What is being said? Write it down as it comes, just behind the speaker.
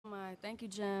Thank you,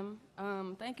 Jim.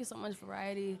 Thank you so much,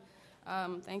 Variety.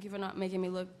 Thank you for not making me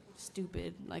look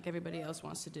stupid like everybody else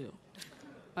wants to do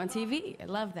on TV. I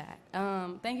love that.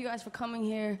 Thank you guys for coming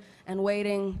here and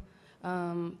waiting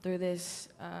through this.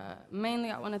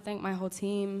 Mainly, I want to thank my whole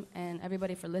team and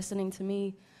everybody for listening to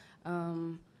me.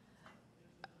 I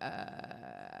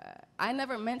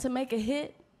never meant to make a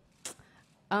hit,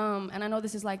 and I know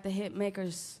this is like the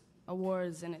Hitmakers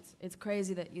Awards, and it's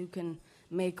crazy that you can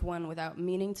make one without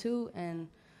meaning to. And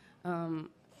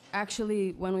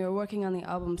actually, when we were working on the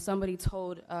album, somebody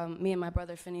told me and my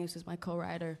brother Finneas, who's my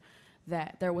co-writer,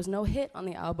 that there was no hit on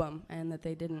the album and that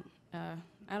they didn't.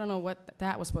 I don't know what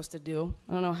that was supposed to do.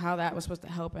 I don't know how that was supposed to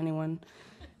help anyone,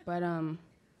 but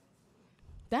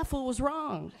that fool was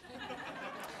wrong.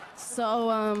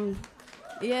 So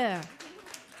yeah.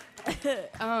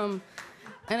 And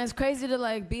it's crazy to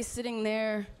like be sitting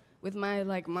there with my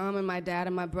like mom and my dad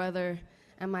and my brother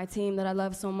and my team that I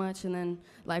love so much, and then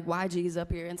like YG's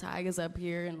up here and Tyga's up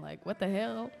here, and like what the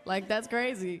hell? Like that's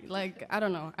crazy. Like I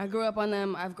don't know. I grew up on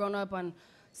them. I've grown up on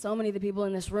so many of the people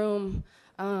in this room.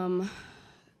 I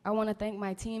want to thank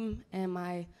my team and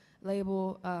my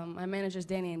label, my managers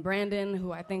Danny and Brandon,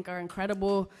 who I think are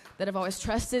incredible, that have always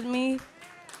trusted me.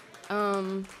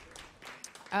 My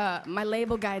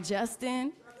label guy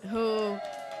Justin, who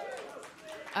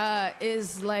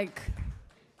is like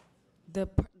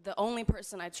the only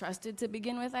person I trusted to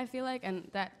begin with, I feel like,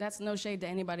 and that's no shade to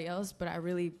anybody else, but I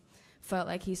really felt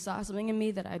like he saw something in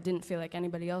me that I didn't feel like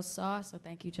anybody else saw, so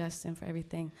thank you, Justin, for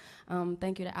everything.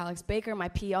 Thank you to Alex Baker, my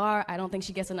PR. I don't think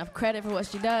she gets enough credit for what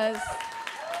she does.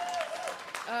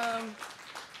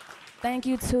 Thank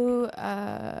you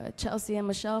to Chelsea and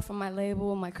Michelle from my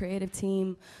label, my creative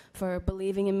team, for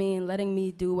believing in me and letting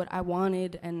me do what I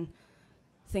wanted and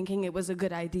thinking it was a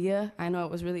good idea. I know it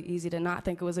was really easy to not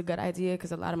think it was a good idea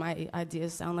because a lot of my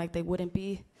ideas sound like they wouldn't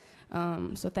be.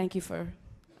 So thank you for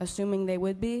assuming they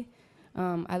would be.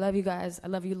 I love you guys. I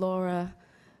love you, Laura,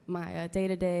 my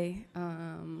day-to-day,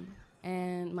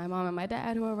 and my mom and my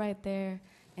dad who are right there,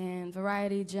 and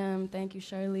Variety, Jim, thank you,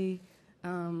 Shirley,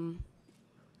 John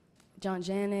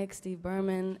Janik, Steve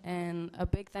Berman, and a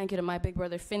big thank you to my big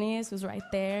brother Finneas, who's right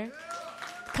there.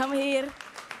 Come here,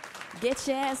 get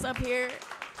your ass up here.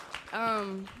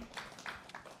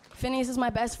 Finneas is my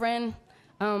best friend.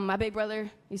 My big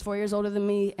brother, he's 4 years older than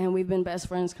me, and we've been best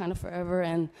friends kind of forever,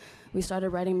 and we started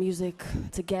writing music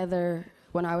together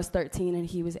when I was 13 and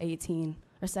he was 18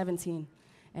 or 17,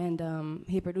 and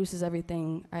he produces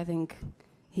everything. I think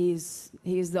he's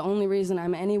the only reason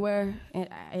I'm anywhere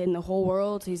in the whole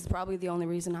world. He's probably the only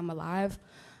reason I'm alive.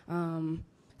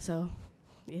 So,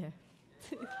 yeah.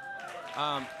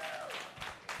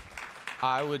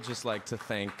 I would just like to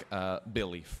thank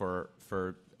Billie for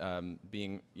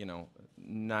being,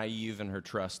 naive in her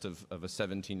trust of a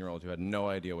 17-year-old who had no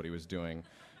idea what he was doing,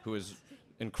 who was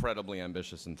incredibly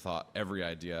ambitious and thought every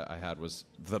idea I had was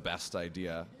the best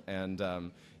idea. And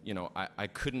I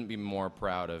couldn't be more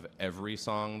proud of every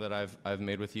song that I've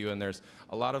made with you. And there's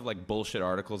a lot of like bullshit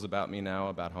articles about me now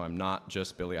about how I'm not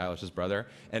just Billie Eilish's brother,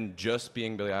 and just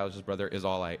being Billie Eilish's brother is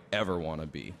all I ever want to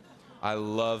be. I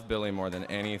love Billie more than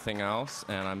anything else,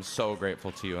 and I'm so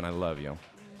grateful to you, and I love you.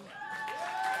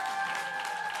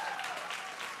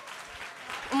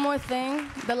 One more thing.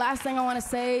 The last thing I want to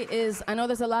say is I know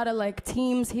there's a lot of like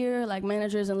teams here, like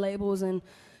managers and labels, and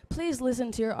please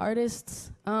listen to your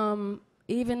artists.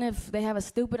 Even if they have a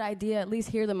stupid idea, at least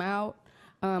hear them out.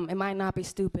 It might not be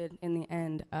stupid in the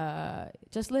end.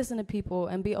 Just listen to people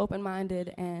and be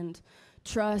open-minded and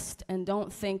trust, and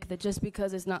don't think that just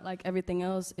because it's not like everything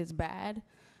else, it's bad.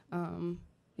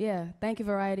 Yeah, thank you,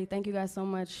 Variety. Thank you guys so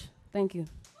much. Thank you.